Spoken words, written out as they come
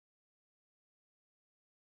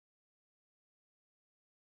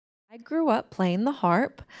I grew up playing the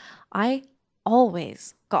harp. I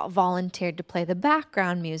always got volunteered to play the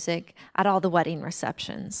background music at all the wedding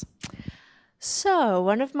receptions. So,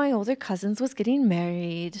 one of my older cousins was getting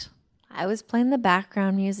married. I was playing the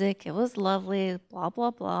background music. It was lovely, blah,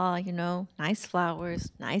 blah, blah, nice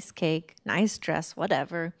flowers, nice cake, nice dress,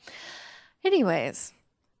 whatever. Anyways,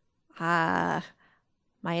 my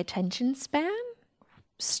attention span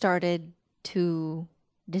started to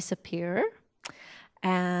disappear.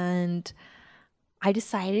 And I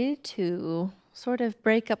decided to sort of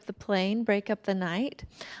break up the night.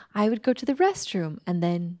 I would go to the restroom and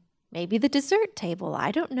then maybe the dessert table, I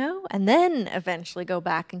don't know, and then eventually go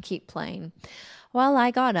back and keep playing. Well, I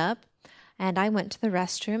got up and I went to the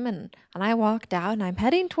restroom and I walked out and I'm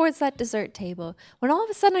heading towards that dessert table when all of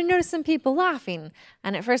a sudden I noticed some people laughing.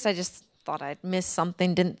 And at first I just thought I'd missed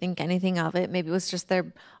something, didn't think anything of it. Maybe it was just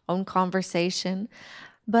their own conversation.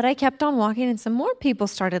 But I kept on walking and some more people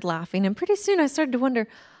started laughing. And pretty soon I started to wonder,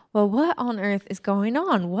 well, what on earth is going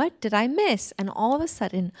on? What did I miss? And all of a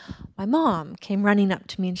sudden, my mom came running up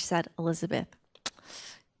to me and she said, Elizabeth,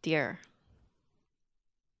 dear,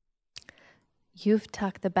 you've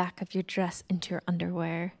tucked the back of your dress into your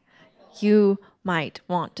underwear. You might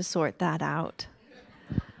want to sort that out.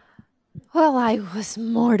 Well, I was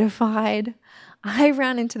mortified. I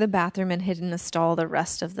ran into the bathroom and hid in the stall the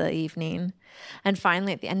rest of the evening. And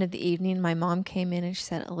finally, at the end of the evening, my mom came in and she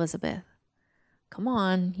said, Elizabeth, come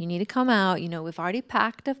on, you need to come out. We've already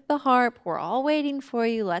packed up the harp. We're all waiting for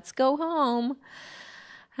you. Let's go home.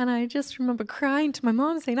 And I just remember crying to my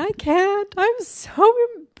mom saying, I can't. I'm so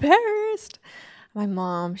embarrassed. My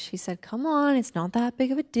mom, she said, come on, it's not that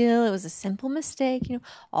big of a deal. It was a simple mistake.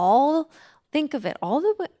 Think of it. All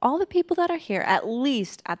the people that are here, at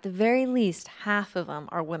the very least, half of them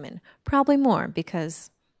are women. Probably more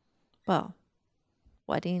because, well,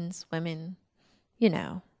 weddings, women,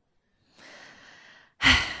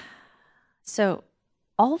 So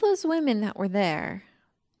all those women that were there,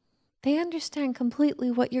 they understand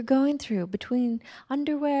completely what you're going through between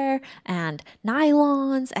underwear and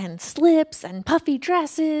nylons and slips and puffy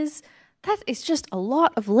dresses. That is just a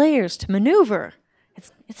lot of layers to maneuver.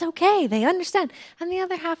 It's okay. They understand. And the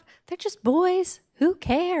other half, they're just boys. Who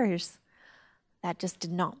cares? That just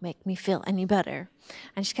did not make me feel any better.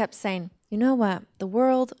 And she kept saying, you know what? The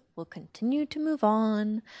world will continue to move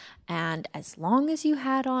on. And as long as you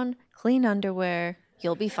had on clean underwear,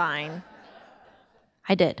 you'll be fine.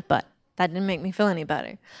 I did, but that didn't make me feel any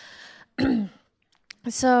better.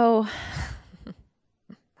 So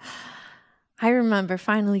I remember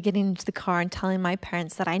finally getting into the car and telling my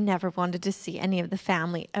parents that I never wanted to see any of the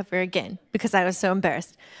family ever again because I was so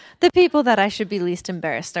embarrassed. The people that I should be least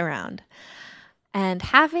embarrassed around. And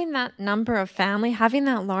having that number of family, having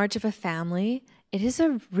that large of a family, it is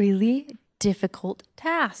a really difficult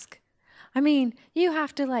task. I mean, you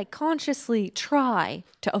have to consciously try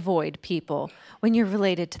to avoid people when you're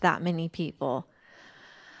related to that many people.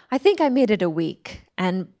 I think I made it a week,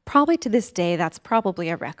 and probably to this day, that's probably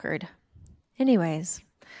a record. Anyways,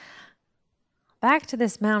 back to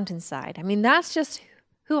this mountainside. I mean, that's just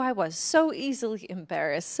who I was, so easily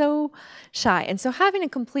embarrassed, so shy. And so having a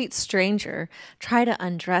complete stranger try to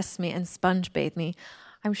undress me and sponge bathe me,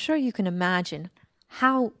 I'm sure you can imagine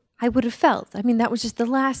how I would have felt. I mean, that was just the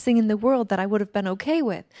last thing in the world that I would have been okay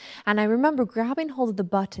with. And I remember grabbing hold of the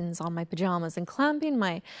buttons on my pajamas and clamping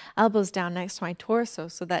my elbows down next to my torso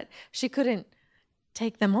so that she couldn't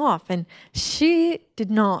take them off. And she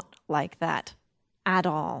did not like that at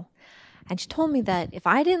all. And she told me that if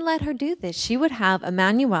I didn't let her do this, she would have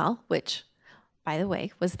Emmanuel, which, by the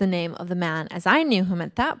way, was the name of the man as I knew him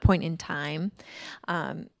at that point in time.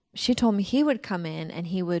 She told me he would come in and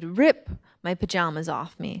he would rip my pajamas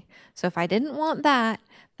off me. So if I didn't want that,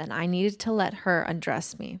 then I needed to let her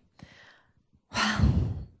undress me. Wow.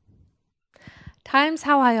 Times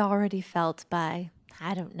how I already felt by,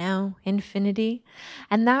 I don't know, infinity.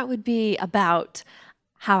 And that would be about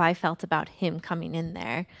how I felt about him coming in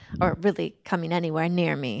there, or really coming anywhere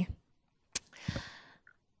near me.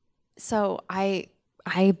 So I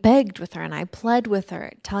begged with her and I pled with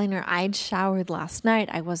her, telling her I'd showered last night,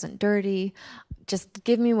 I wasn't dirty, just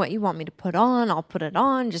give me what you want me to put on, I'll put it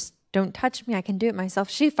on, just don't touch me, I can do it myself.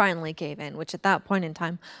 She finally gave in, which at that point in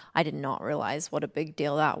time, I did not realize what a big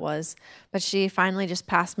deal that was. But she finally just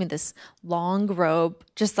passed me this long robe,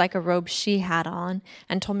 just like a robe she had on,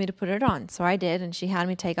 and told me to put it on. So I did, and she had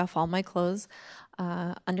me take off all my clothes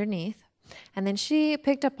underneath. And then she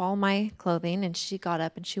picked up all my clothing, and she got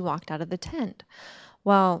up and she walked out of the tent.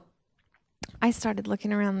 Well, I started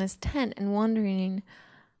looking around this tent and wondering,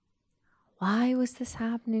 why was this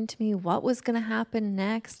happening to me? What was going to happen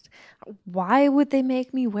next? Why would they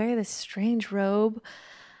make me wear this strange robe?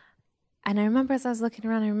 And I remember as I was looking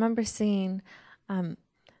around, I remember seeing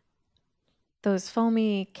those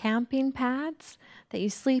foamy camping pads that you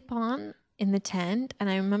sleep on in the tent. And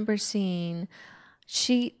I remember seeing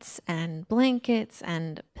sheets and blankets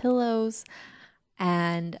and pillows.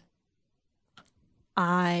 And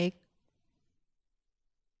I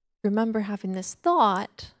remember having this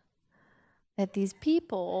thought that these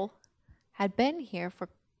people had been here for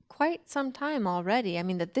quite some time already. I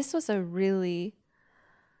mean, that this was a really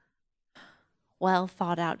well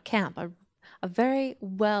thought out camp, a very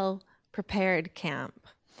well prepared camp.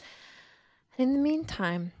 And in the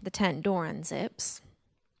meantime, the tent door unzips,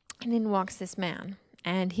 and in walks this man.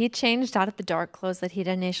 And he had changed out of the dark clothes that he'd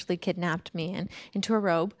initially kidnapped me in into a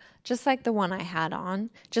robe, just like the one I had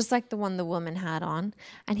on, just like the one the woman had on.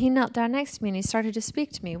 And he knelt down next to me and he started to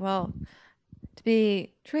speak to me. Well, to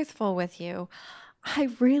be truthful with you, I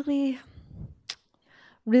really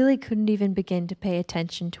couldn't even begin to pay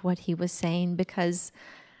attention to what he was saying because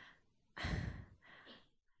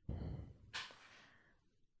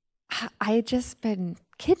I had just been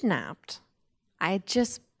kidnapped. I had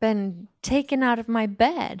just been taken out of my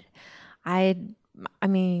bed. Taken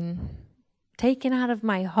out of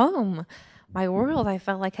my home. My world, I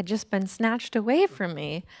felt like, had just been snatched away from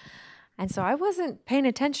me. And so I wasn't paying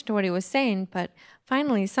attention to what he was saying, but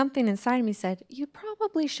finally something inside me said, you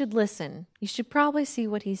probably should listen. You should probably see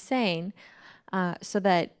what he's saying so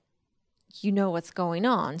that you know what's going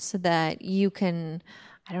on, so that you can,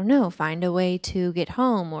 I don't know, find a way to get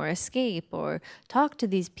home or escape or talk to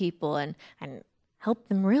these people and help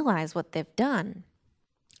them realize what they've done.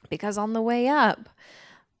 Because on the way up,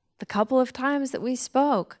 the couple of times that we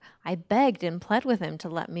spoke, I begged and pled with him to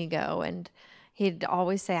let me go. And he'd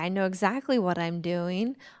always say, I know exactly what I'm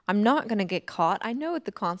doing. I'm not going to get caught. I know what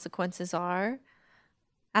the consequences are.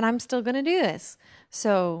 And I'm still going to do this.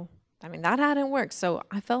 So, that hadn't worked. So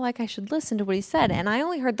I felt like I should listen to what he said. And I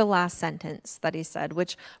only heard the last sentence that he said,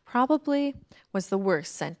 which probably was the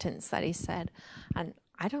worst sentence that he said. And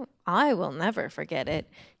I will never forget it.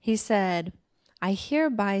 He said, I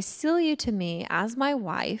hereby seal you to me as my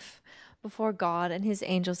wife before God and his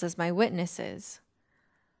angels as my witnesses.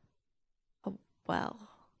 Oh, well,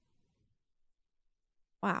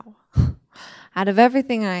 wow. Out of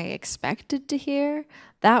everything I expected to hear,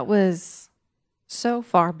 that was so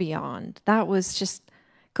far beyond. That was just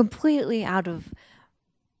completely out of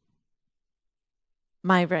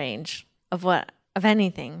my range of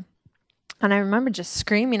anything. And I remember just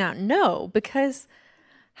screaming out, no, because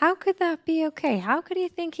how could that be okay? How could he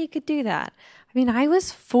think he could do that? I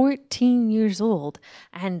was 14 years old,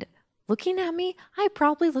 and looking at me, I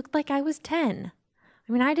probably looked like I was 10.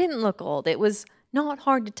 I didn't look old. It was not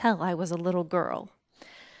hard to tell I was a little girl.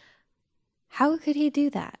 How could he do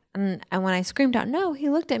that? And when I screamed out, no, he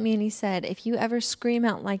looked at me and he said, if you ever scream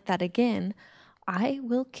out like that again, I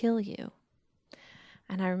will kill you.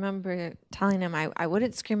 And I remember telling him I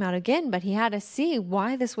wouldn't scream out again, but he had to see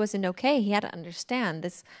why this wasn't okay. He had to understand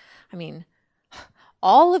this.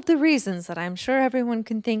 All of the reasons that I'm sure everyone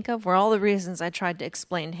can think of were all the reasons I tried to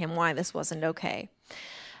explain to him why this wasn't okay.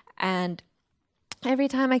 And every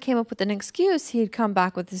time I came up with an excuse, he'd come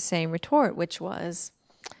back with the same retort, which was,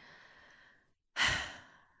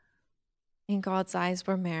 in God's eyes,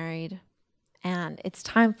 we're married, and it's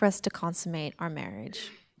time for us to consummate our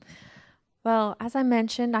marriage. Well, as I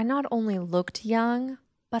mentioned, I not only looked young,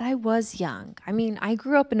 but I was young. I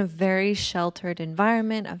grew up in a very sheltered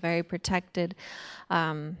environment, a very protected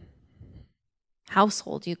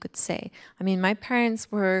household, you could say. My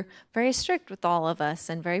parents were very strict with all of us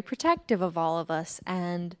and very protective of all of us.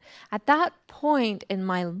 And at that point in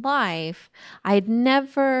my life, I'd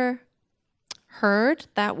never heard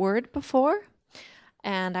that word before.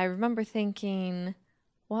 And I remember thinking,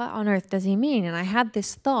 what on earth does he mean? And I had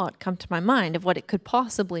this thought come to my mind of what it could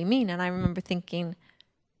possibly mean. And I remember thinking,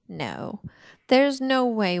 no, there's no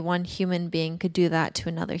way one human being could do that to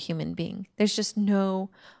another human being. There's just no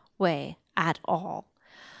way at all.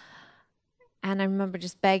 And I remember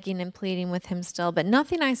just begging and pleading with him still, but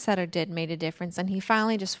nothing I said or did made a difference. And he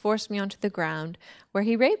finally just forced me onto the ground where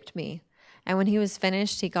he raped me. And when he was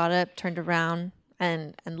finished, he got up, turned around,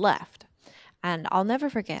 and left. And I'll never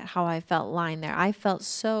forget how I felt lying there. I felt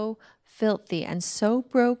so filthy and so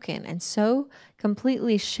broken and so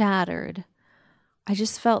completely shattered. I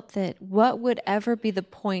just felt that what would ever be the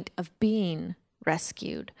point of being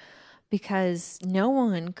rescued? Because no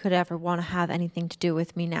one could ever want to have anything to do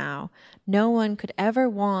with me now. No one could ever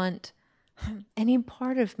want any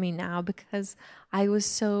part of me now because I was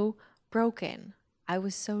so broken. I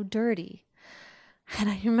was so dirty. And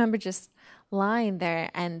I remember just lying there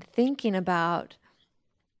and thinking about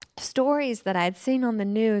stories that I'd seen on the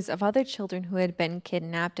news of other children who had been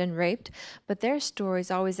kidnapped and raped, but their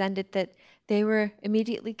stories always ended that they were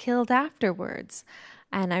immediately killed afterwards.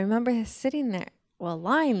 And I remember sitting there, well,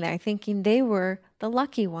 lying there, thinking they were the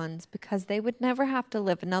lucky ones because they would never have to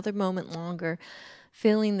live another moment longer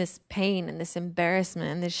feeling this pain and this embarrassment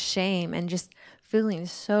and this shame and just feeling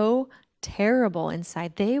so terrible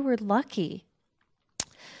inside. They were lucky.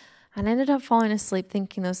 And I ended up falling asleep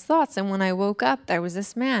thinking those thoughts. And when I woke up, there was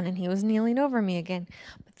this man, and he was kneeling over me again.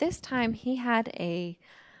 But this time, he had a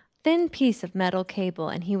thin piece of metal cable,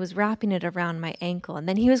 and he was wrapping it around my ankle. And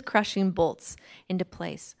then he was crushing bolts into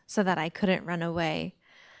place so that I couldn't run away.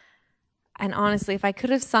 And honestly, if I could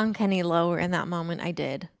have sunk any lower in that moment, I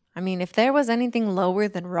did. I mean, if there was anything lower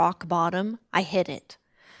than rock bottom, I hit it.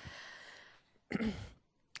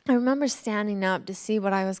 I remember standing up to see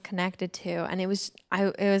what I was connected to, and it was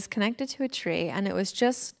connected to a tree, and it was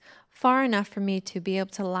just far enough for me to be able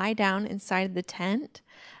to lie down inside the tent,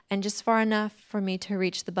 and just far enough for me to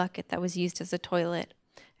reach the bucket that was used as a toilet.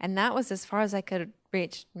 And that was as far as I could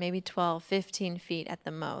reach, maybe 12, 15 feet at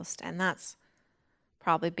the most, and that's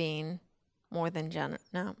probably being more than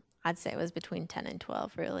no, I'd say it was between 10 and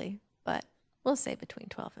 12, really, but we'll say between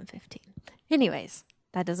 12 and 15. Anyways,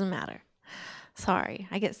 that doesn't matter. Sorry,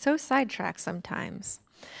 I get so sidetracked sometimes.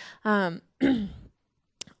 I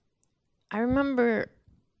remember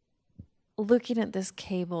looking at this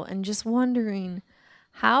cable and just wondering,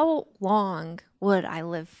 how long would I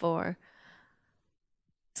live for?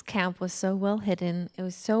 This camp was so well hidden. It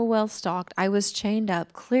was so well stocked. I was chained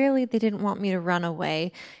up. Clearly, they didn't want me to run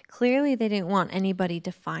away. Clearly, they didn't want anybody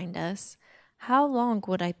to find us. How long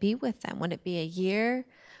would I be with them? Would it be a year?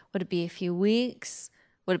 Would it be a few weeks?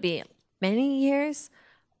 Would it be many years?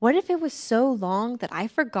 What if it was so long that I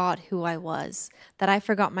forgot who I was, that I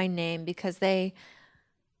forgot my name because they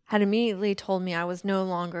had immediately told me I was no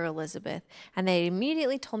longer Elizabeth, and they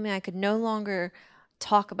immediately told me I could no longer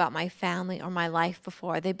talk about my family or my life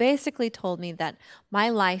before. They basically told me that my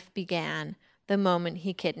life began the moment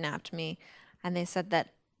he kidnapped me, and they said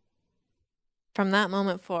that from that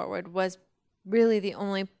moment forward was really the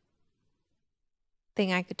only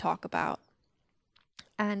thing I could talk about.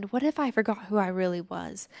 And what if I forgot who I really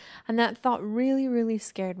was? And that thought really, really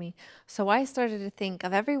scared me. So I started to think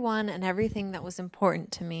of everyone and everything that was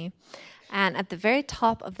important to me. And at the very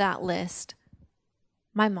top of that list,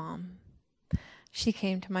 my mom. She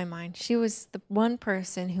came to my mind. She was the one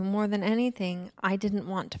person who, more than anything, I didn't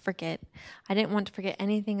want to forget. I didn't want to forget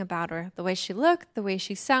anything about her. The way she looked, the way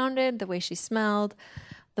she sounded, the way she smelled,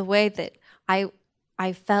 the way that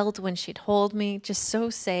I felt when she'd hold me, just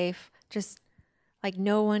so safe, just like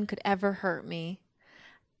no one could ever hurt me.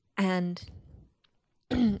 And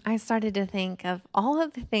I started to think of all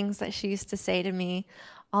of the things that she used to say to me,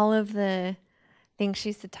 all of the things she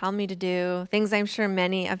used to tell me to do, things I'm sure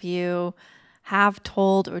many of you have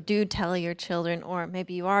told or do tell your children, or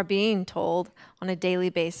maybe you are being told on a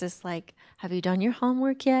daily basis, like, have you done your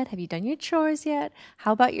homework yet? Have you done your chores yet?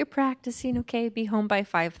 How about your practicing? Okay, be home by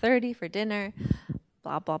 5:30 for dinner,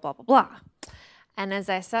 blah, blah, blah, blah, blah. And as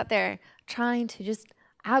I sat there trying to just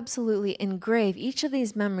absolutely engrave each of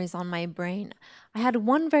these memories on my brain, I had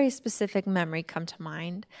one very specific memory come to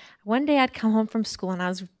mind. One day I'd come home from school and I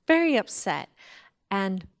was very upset.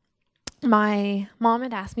 And my mom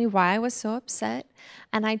had asked me why I was so upset.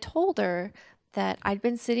 And I told her that I'd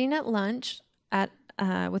been sitting at lunch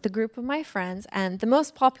with a group of my friends, and the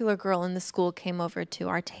most popular girl in the school came over to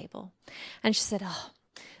our table. And she said, "Oh,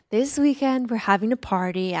 this weekend we're having a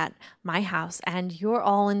party at my house and you're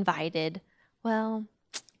all invited. Well,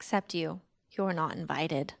 except you. You're not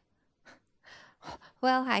invited."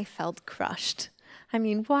 Well, I felt crushed. I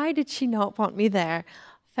mean, why did she not want me there?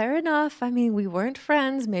 Fair enough. I mean, we weren't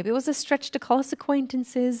friends. Maybe it was a stretch to call us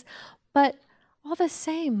acquaintances. But all the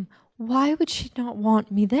same, why would she not want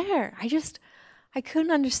me there? I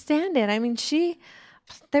couldn't understand it. I mean,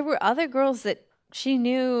 there were other girls that she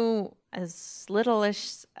knew as little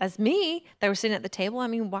as me that were sitting at the table. I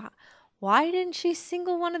mean, why didn't she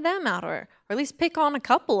single one of them out, or at least pick on a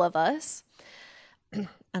couple of us?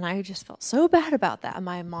 And I just felt so bad about that. And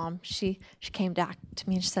my mom, she came back to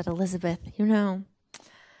me and she said, "Elizabeth,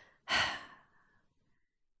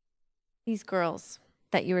 these girls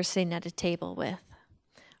that you were sitting at a table with,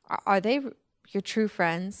 are they your true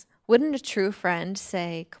friends? Wouldn't a true friend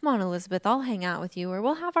say, 'Come on, Elizabeth, I'll hang out with you, or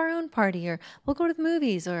we'll have our own party, or we'll go to the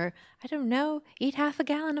movies, or, I don't know, eat half a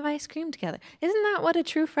gallon of ice cream together?' Isn't that what a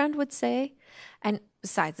true friend would say? And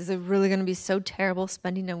besides, is it really going to be so terrible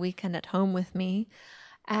spending a weekend at home with me?"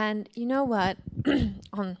 And you know what?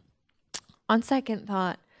 on on second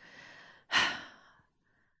thought,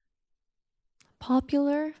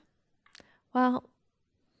 popular, well,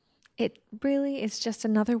 it really is just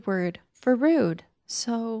another word for rude.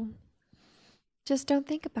 So just don't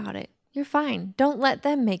think about it. You're fine. Don't let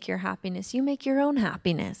them make your happiness. You make your own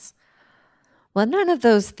happiness. Well, none of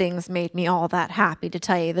those things made me all that happy, to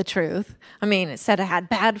tell you the truth. I mean, it said I had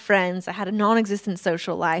bad friends, I had a non-existent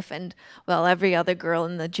social life, and, well, every other girl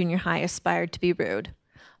in the junior high aspired to be rude.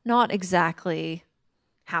 Not exactly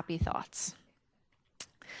happy thoughts.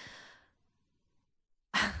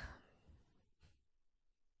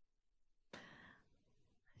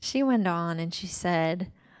 She went on and she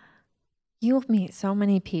said, you'll meet so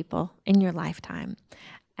many people in your lifetime,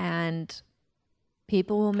 and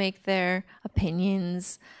people will make their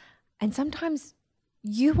opinions, and sometimes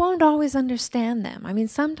you won't always understand them. I mean,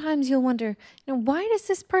 sometimes you'll wonder, why does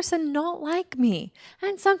this person not like me?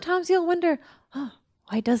 And sometimes you'll wonder, oh,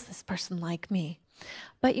 why does this person like me?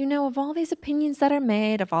 But of all these opinions that are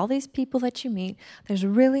made, of all these people that you meet, there's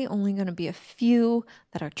really only going to be a few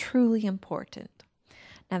that are truly important.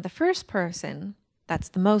 Now, the first person that's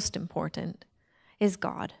the most important is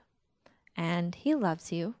God. And He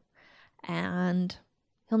loves you. And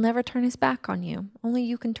He'll never turn His back on you. Only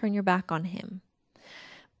you can turn your back on Him.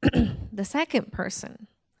 The second person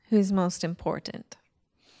who's most important,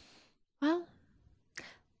 well,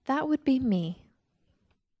 that would be me.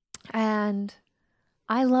 And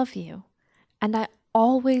I love you. And I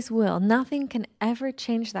always will. Nothing can ever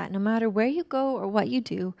change that. No matter where you go or what you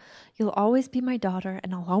do, you'll always be my daughter,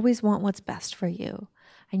 and I'll always want what's best for you.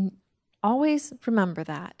 And always remember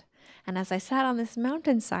that. And as I sat on this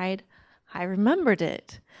mountainside, I remembered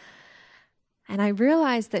it. And I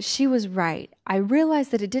realized that she was right. I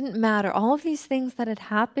realized that it didn't matter. All of these things that had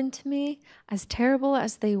happened to me, as terrible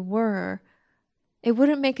as they were, it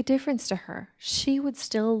wouldn't make a difference to her. She would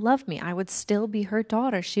still love me. I would still be her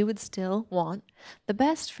daughter. She would still want the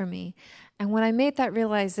best for me. And when I made that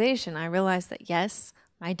realization, I realized that yes,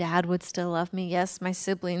 my dad would still love me. Yes, my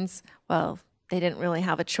siblings, well, they didn't really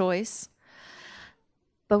have a choice.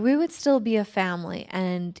 But we would still be a family.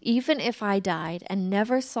 And even if I died and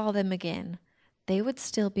never saw them again, they would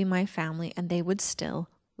still be my family and they would still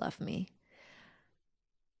love me.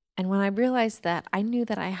 And when I realized that, I knew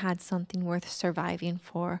that I had something worth surviving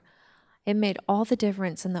for. It made all the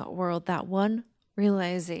difference in the world, that one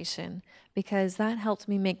realization, because that helped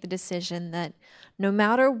me make the decision that no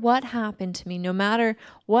matter what happened to me, no matter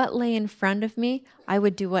what lay in front of me, I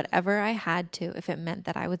would do whatever I had to if it meant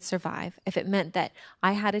that I would survive, if it meant that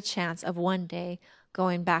I had a chance of one day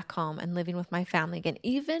going back home and living with my family again,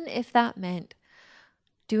 even if that meant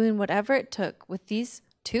doing whatever it took with these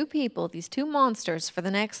two people, these two monsters, for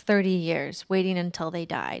the next 30 years, waiting until they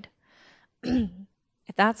died.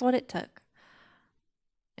 If that's what it took.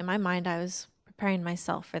 In my mind, I was preparing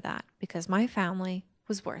myself for that because my family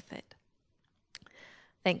was worth it.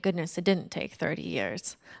 Thank goodness it didn't take 30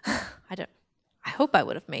 years. I hope I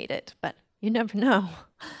would have made it, but you never know.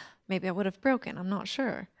 Maybe I would have broken, I'm not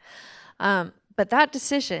sure. But that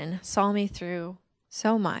decision saw me through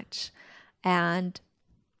so much, and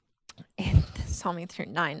it saw me through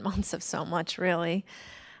 9 months of so much, really.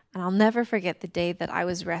 And I'll never forget the day that I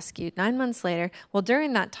was rescued 9 months later. Well,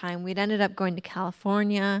 during that time, we'd ended up going to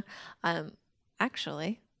California.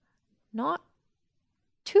 Actually, not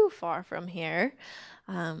too far from here,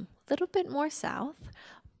 a little bit more south.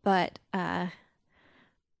 But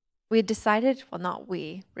we had decided, well, not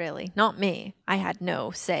we, really, not me. I had no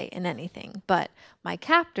say in anything. But my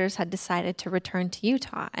captors had decided to return to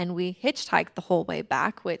Utah, and we hitchhiked the whole way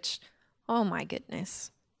back, which, oh my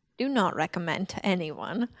goodness, do not recommend to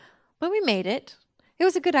anyone. But we made it. It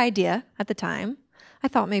was a good idea at the time. I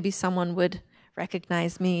thought maybe someone would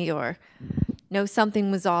recognize me or know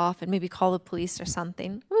something was off and maybe call the police or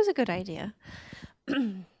something. It was a good idea.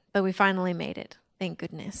 But we finally made it. Thank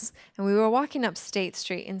goodness. And we were walking up State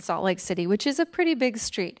Street in Salt Lake City, which is a pretty big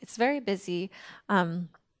street. It's very busy.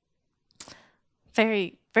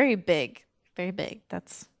 Very, very big. Very big.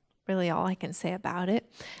 That's really all I can say about it.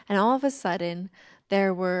 And all of a sudden,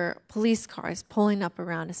 there were police cars pulling up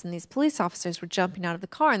around us, and these police officers were jumping out of the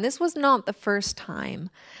car. And this was not the first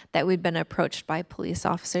time that we'd been approached by police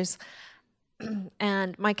officers.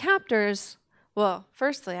 And my captors, well,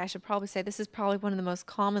 firstly, I should probably say this is probably one of the most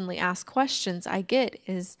commonly asked questions I get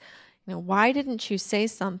is, why didn't you say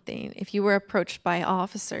something if you were approached by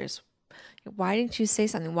officers? Why didn't you say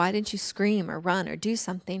something? Why didn't you scream or run or do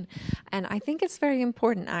something? And I think it's very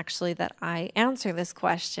important, actually, that I answer this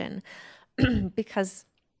question because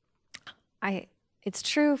it's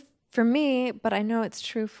true for me, but I know it's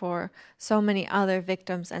true for so many other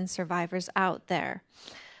victims and survivors out there.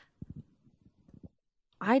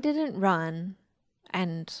 I didn't run,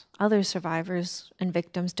 and other survivors and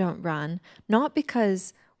victims don't run, not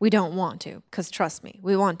because we don't want to, because trust me,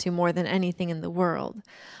 we want to more than anything in the world,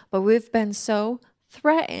 but we've been so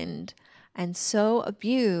threatened and so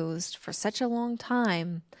abused for such a long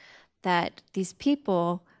time that these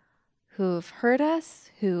people who've hurt us,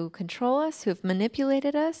 who control us, who've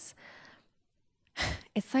manipulated us,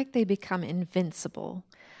 it's like they become invincible.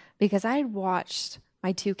 Because I watched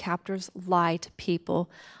my two captors lie to people.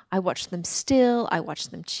 I watched them steal. I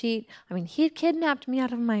watched them cheat. I mean, he kidnapped me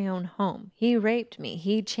out of my own home. He raped me.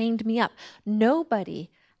 He chained me up. Nobody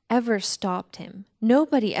ever stopped him.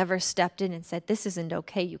 Nobody ever stepped in and said, this isn't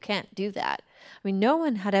okay. You can't do that. I mean, no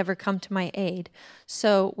one had ever come to my aid.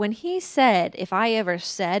 So when he said, if I ever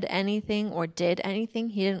said anything or did anything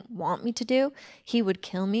he didn't want me to do, he would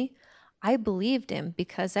kill me, I believed him,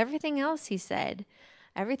 because everything else he said,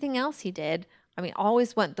 everything else he did, I mean,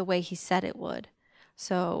 always went the way he said it would.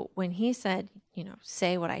 So when he said,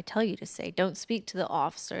 say what I tell you to say, don't speak to the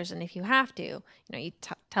officers, and if you have to, you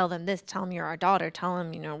tell them this, tell them you're our daughter, tell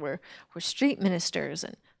them, we're street ministers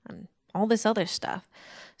and all this other stuff.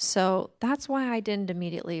 So that's why I didn't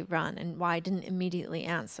immediately run and why I didn't immediately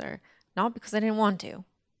answer. Not because I didn't want to,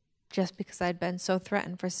 just because I'd been so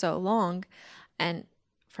threatened for so long. And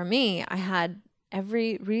for me, I had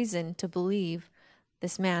every reason to believe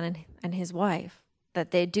this man and his wife, that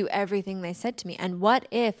they'd do everything they said to me. And what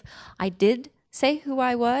if I did say who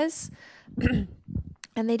I was and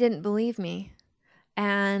they didn't believe me?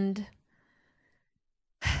 And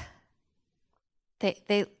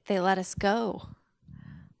they let us go.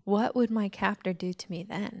 What would my captor do to me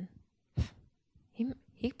then?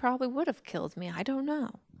 He probably would have killed me. I don't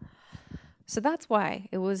know. So that's why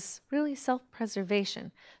it was really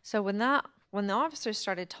self-preservation. So when the officers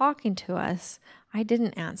started talking to us, I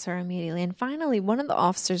didn't answer immediately. And finally, one of the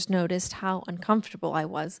officers noticed how uncomfortable I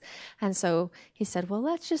was. And so he said, well,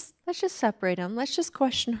 let's just separate them. Let's just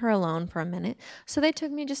question her alone for a minute. So they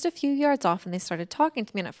took me just a few yards off and they started talking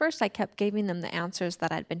to me. And at first I kept giving them the answers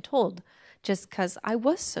that I'd been told, just because I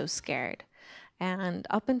was so scared. And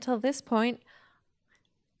up until this point,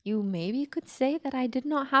 you maybe could say that I did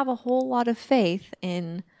not have a whole lot of faith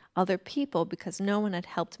in other people because no one had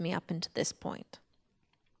helped me up until this point.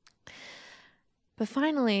 But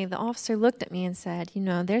finally, the officer looked at me and said,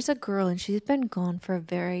 there's a girl and she's been gone for a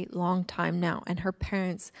very long time now, and her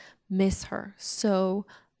parents miss her so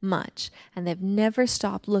much, and they've never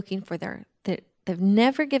stopped looking for they've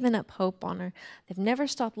never given up hope on her. They've never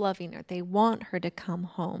stopped loving her. They want her to come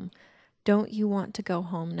home. Don't you want to go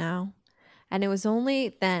home now? And it was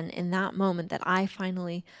only then, in that moment, that I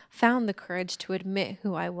finally found the courage to admit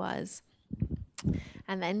who I was.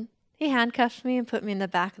 And then he handcuffed me and put me in the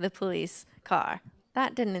back of the police car.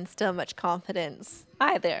 That didn't instill much confidence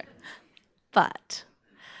either. But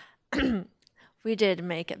we did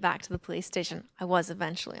make it back to the police station. I was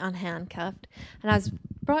eventually unhandcuffed. And I was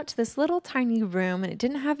brought to this little tiny room, and it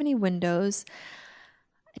didn't have any windows.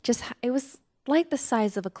 It was like the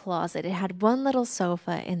size of a closet. It had one little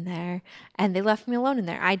sofa in there, and they left me alone in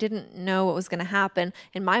there. I didn't know what was going to happen.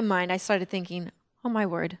 In my mind, I started thinking, oh my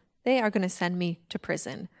word, they are going to send me to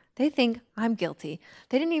prison. They think I'm guilty.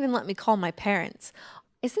 They didn't even let me call my parents.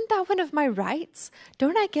 Isn't that one of my rights?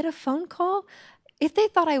 Don't I get a phone call? If they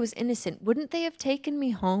thought I was innocent, wouldn't they have taken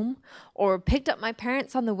me home or picked up my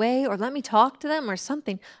parents on the way or let me talk to them or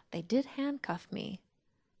something? They did handcuff me.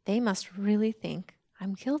 They must really think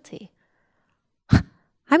I'm guilty.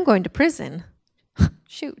 I'm going to prison.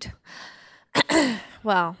 Shoot.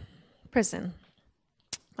 Well, prison.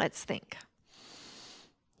 Let's think.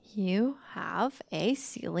 You have a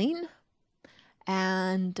ceiling,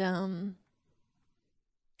 and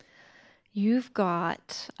you've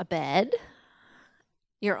got a bed,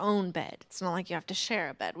 your own bed. It's not like you have to share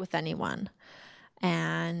a bed with anyone.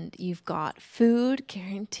 And you've got food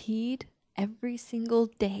guaranteed every single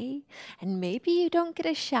day. And maybe you don't get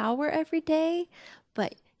a shower every day,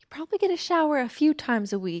 but you probably get a shower a few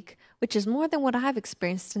times a week, which is more than what I've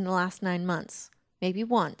experienced in the last 9 months. Maybe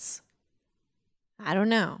once. I don't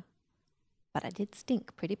know. But I did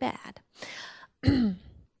stink pretty bad.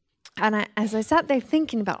 And as I sat there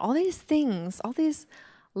thinking about all these things, all these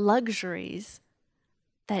luxuries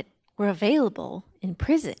that were available in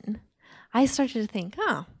prison, I started to think,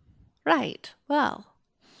 oh, right, well,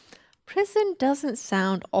 prison doesn't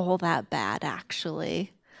sound all that bad,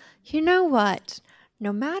 actually. You know what?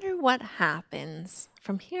 No matter what happens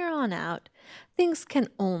from here on out, things can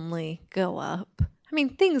only go up. I mean,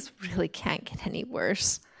 things really can't get any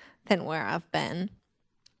worse than where I've been.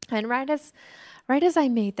 And right as I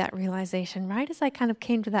made that realization, right as I kind of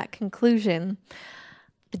came to that conclusion,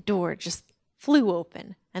 the door just flew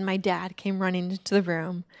open, and my dad came running into the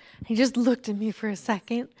room. He just looked at me for a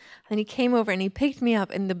second, then he came over and he picked me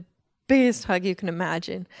up in the biggest hug you can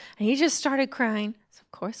imagine, and he just started crying. So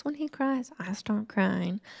of course when he cries, I start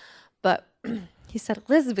crying. But he said,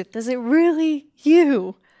 "Elizabeth, is it really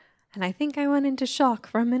you?" And I think I went into shock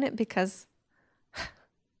for a minute because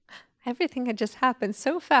everything had just happened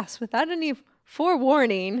so fast without any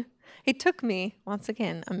forewarning. It took me, once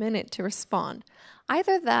again, a minute to respond.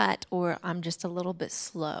 Either that or I'm just a little bit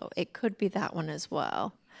slow. It could be that one as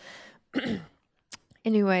well.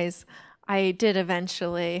 Anyways, I did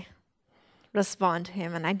eventually respond to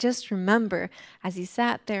him, and I just remember as he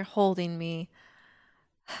sat there holding me,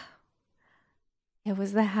 it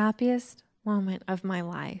was the happiest moment of my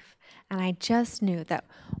life. And I just knew that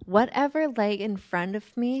whatever lay in front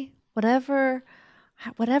of me, whatever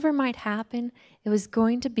might happen, it was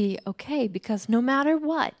going to be okay, because no matter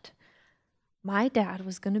what, my dad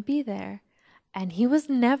was going to be there, and he was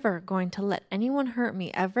never going to let anyone hurt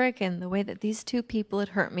me ever again the way that these two people had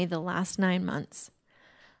hurt me the last 9 months.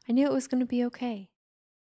 I knew it was going to be okay.